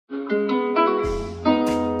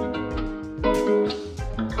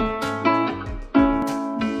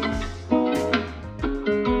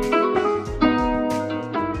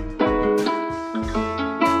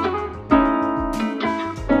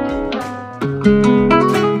Okay,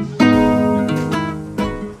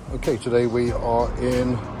 today we are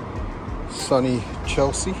in sunny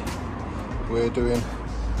Chelsea. We're doing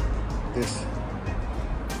this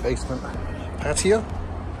basement patio.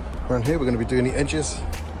 Around here we're going to be doing the edges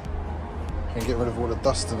and get rid of all the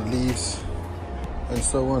dust and the leaves and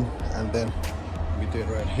so on, and then we'll be doing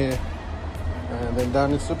around here and then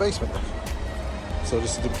down into the basement. So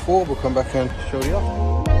this is the before, we'll come back and show you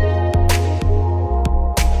after.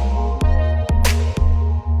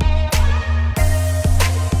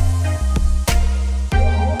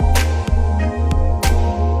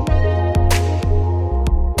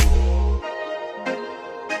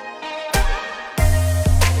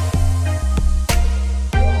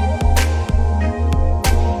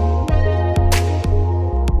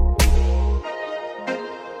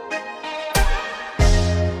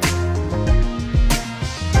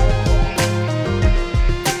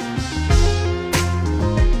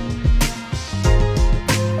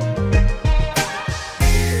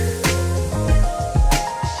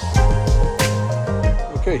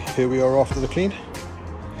 Okay, here we are after the clean.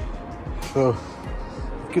 So,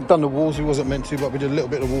 we've done the walls, we wasn't meant to, but we did a little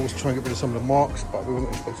bit of the walls to try and get rid of some of the marks, but we weren't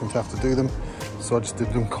expecting to have to do them. So I just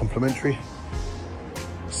did them complimentary.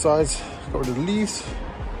 Sides, got rid of the leaves,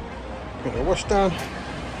 got a wash down,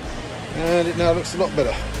 and it now looks a lot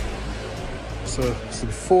better. So this is the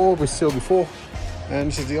before, we're still before, and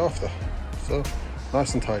this is the after. So,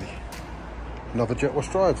 nice and tidy. Another jet wash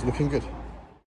drive, looking good.